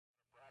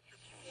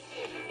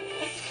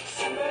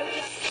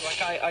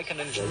I can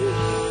enjoy.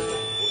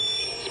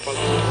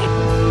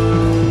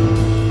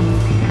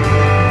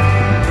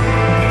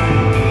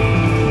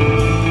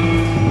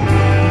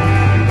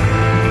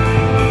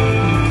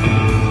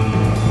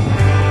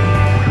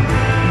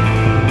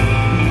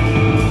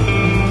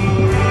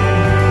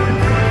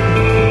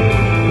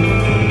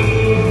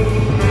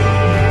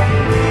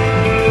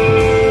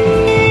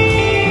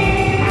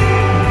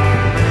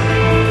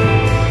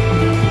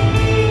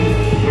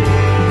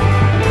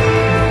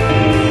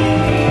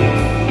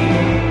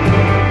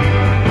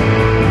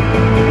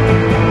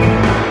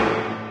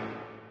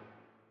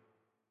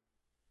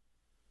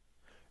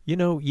 You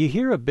know, you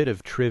hear a bit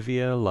of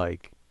trivia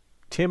like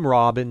Tim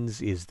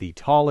Robbins is the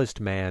tallest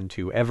man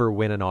to ever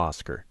win an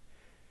Oscar.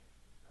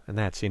 And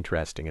that's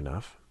interesting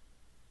enough.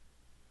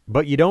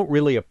 But you don't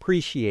really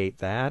appreciate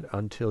that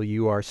until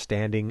you are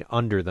standing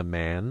under the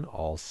man,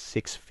 all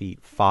 6 feet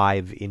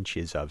 5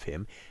 inches of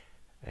him,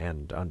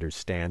 and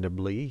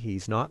understandably,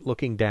 he's not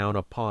looking down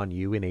upon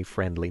you in a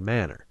friendly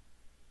manner.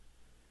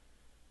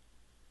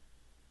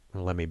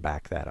 Let me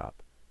back that up.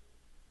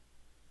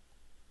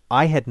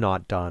 I had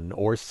not done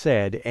or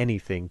said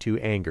anything to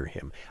anger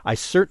him. I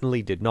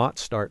certainly did not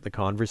start the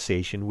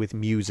conversation with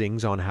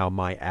musings on how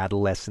my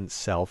adolescent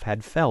self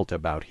had felt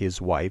about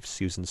his wife,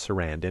 Susan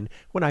Sarandon,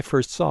 when I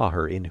first saw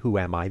her in Who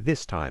Am I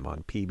This Time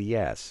on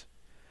PBS.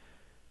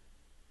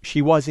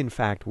 She was, in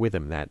fact, with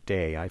him that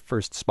day. I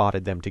first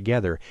spotted them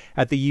together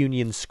at the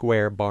Union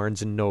Square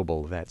Barnes &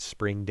 Noble that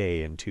spring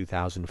day in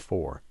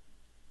 2004.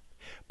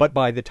 But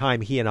by the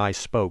time he and I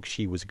spoke,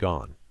 she was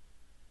gone.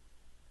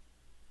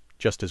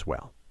 Just as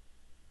well.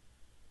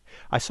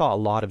 I saw a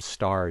lot of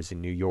stars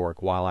in New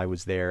York while I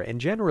was there and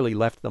generally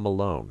left them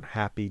alone,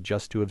 happy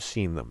just to have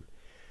seen them.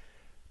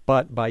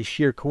 But by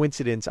sheer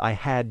coincidence, I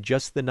had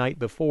just the night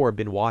before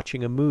been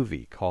watching a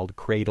movie called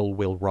Cradle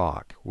Will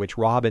Rock, which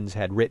Robbins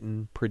had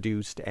written,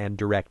 produced, and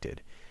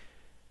directed.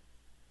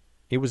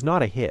 It was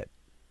not a hit.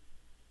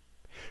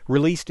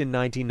 Released in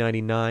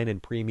 1999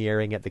 and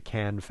premiering at the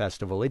Cannes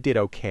Festival, it did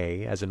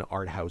okay as an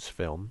art house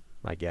film,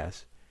 I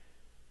guess.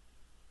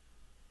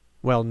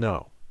 Well,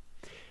 no.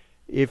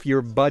 If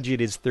your budget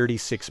is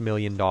 $36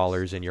 million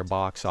and your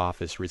box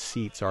office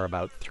receipts are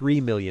about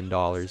 $3 million,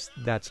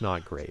 that's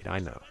not great, I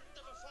know.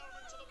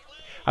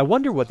 I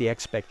wonder what the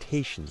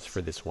expectations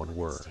for this one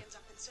were.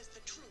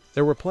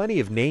 There were plenty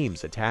of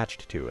names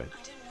attached to it.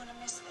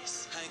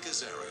 Hank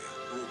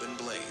Azaria, Ruben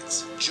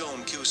Blades,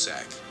 Joan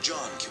Cusack,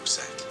 John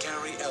Cusack,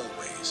 Carrie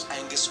Elways,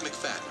 Angus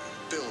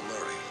McFadden, Bill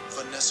Murray,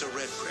 Vanessa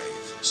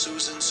Redgrave,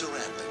 Susan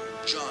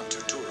Sarandon, John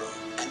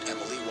Turturro, and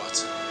Emily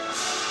Watson.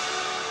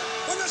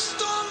 When the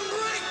storm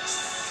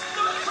breaks,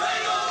 the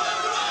cradle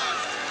will rock!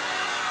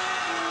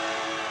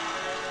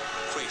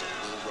 Cradle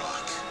will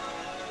rock.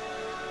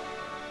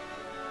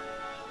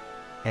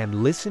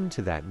 And listen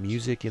to that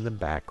music in the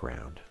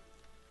background.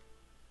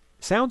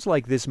 Sounds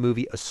like this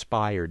movie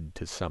aspired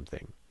to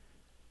something.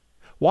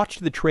 Watch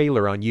the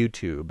trailer on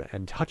YouTube,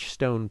 and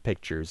Touchstone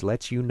Pictures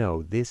lets you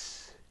know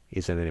this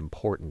is an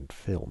important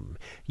film.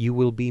 You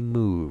will be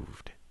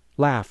moved.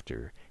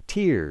 Laughter,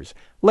 tears,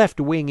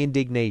 left-wing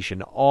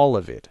indignation, all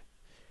of it.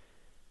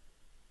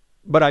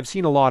 But I've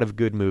seen a lot of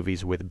good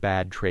movies with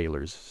bad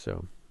trailers,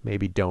 so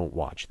maybe don't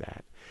watch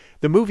that.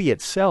 The movie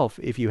itself,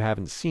 if you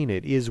haven't seen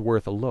it, is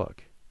worth a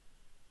look.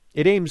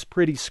 It aims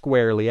pretty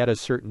squarely at a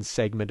certain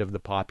segment of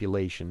the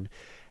population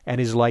and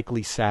is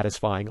likely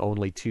satisfying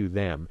only to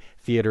them,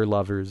 theater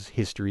lovers,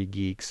 history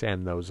geeks,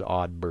 and those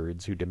odd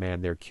birds who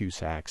demand their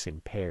Cusacks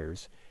in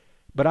pairs.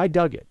 But I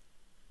dug it.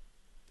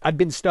 I'd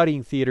been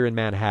studying theater in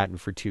Manhattan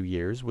for 2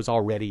 years, was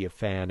already a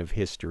fan of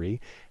history,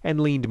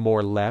 and leaned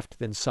more left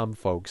than some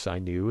folks I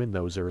knew in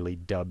those early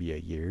W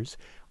years.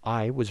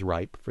 I was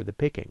ripe for the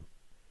picking.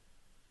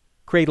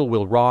 Cradle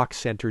Will Rock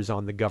centers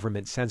on the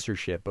government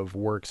censorship of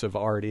works of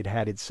art it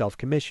had itself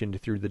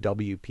commissioned through the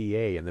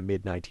WPA in the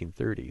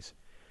mid-1930s.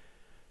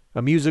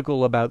 A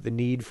musical about the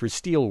need for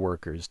steel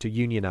workers to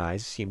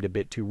unionize seemed a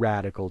bit too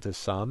radical to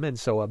some, and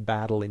so a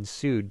battle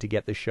ensued to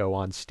get the show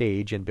on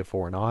stage and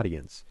before an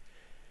audience.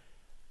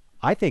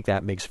 I think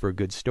that makes for a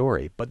good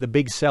story, but the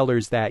big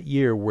sellers that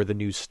year were the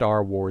new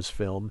Star Wars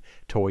film,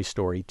 Toy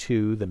Story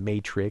 2, The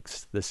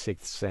Matrix, The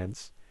Sixth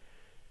Sense.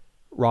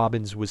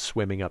 Robbins was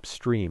swimming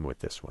upstream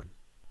with this one.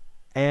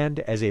 And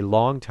as a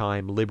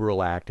long-time liberal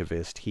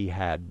activist, he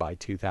had, by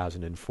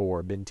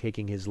 2004, been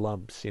taking his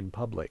lumps in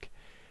public,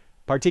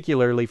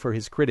 particularly for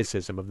his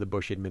criticism of the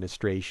Bush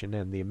administration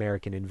and the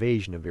American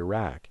invasion of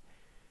Iraq.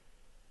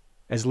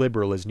 As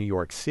liberal as New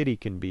York City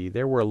can be,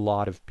 there were a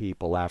lot of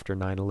people after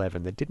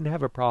 9/11 that didn't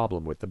have a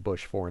problem with the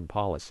Bush foreign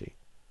policy.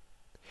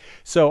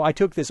 So I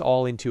took this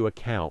all into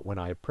account when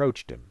I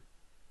approached him.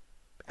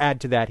 Add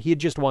to that, he had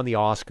just won the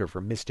Oscar for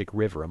Mystic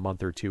River a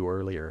month or two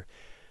earlier,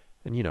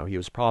 and he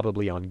was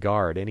probably on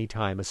guard any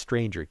time a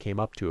stranger came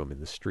up to him in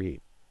the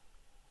street.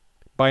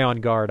 By on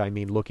guard, I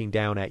mean looking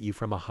down at you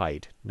from a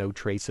height, no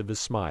trace of a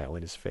smile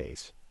in his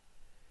face.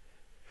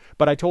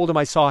 But I told him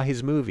I saw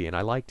his movie and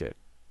I liked it,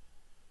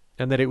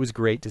 and that it was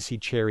great to see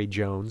Cherry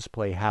Jones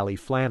play Hallie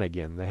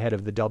Flanagan, the head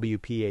of the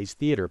WPA's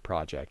theater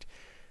project,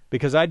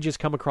 because I'd just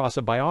come across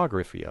a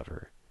biography of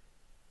her.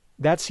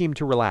 That seemed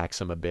to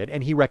relax him a bit,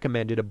 and he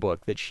recommended a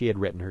book that she had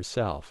written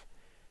herself.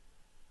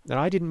 And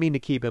I didn't mean to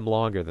keep him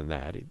longer than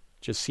that. It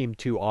just seemed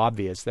too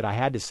obvious that I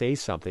had to say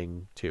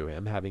something to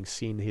him, having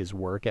seen his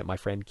work at my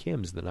friend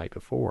Kim's the night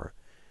before.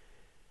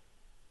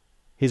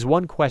 His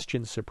one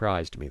question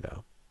surprised me,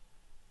 though.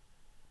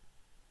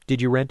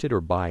 Did you rent it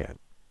or buy it?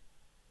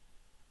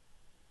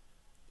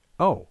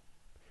 Oh.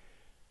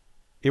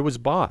 It was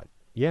bought,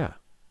 yeah.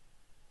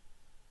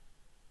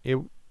 It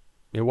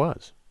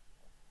was.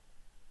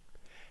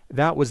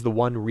 That was the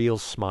one real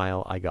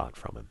smile I got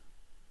from him.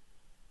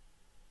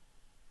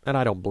 And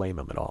I don't blame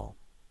him at all.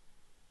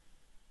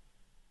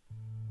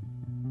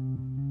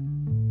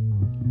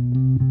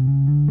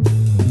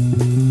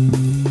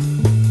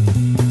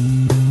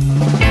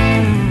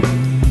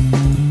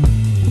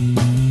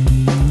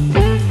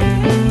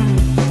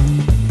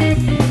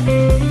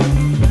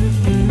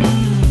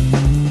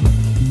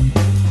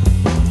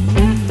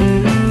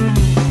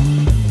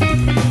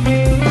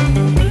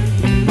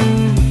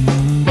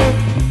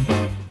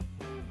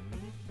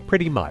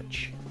 Pretty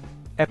much.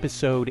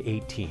 Episode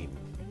 18.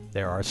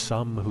 There are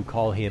some who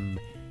call him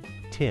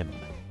Tim.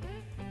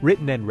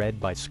 Written and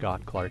read by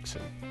Scott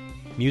Clarkson.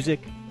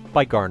 Music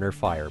by Garner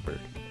Firebird.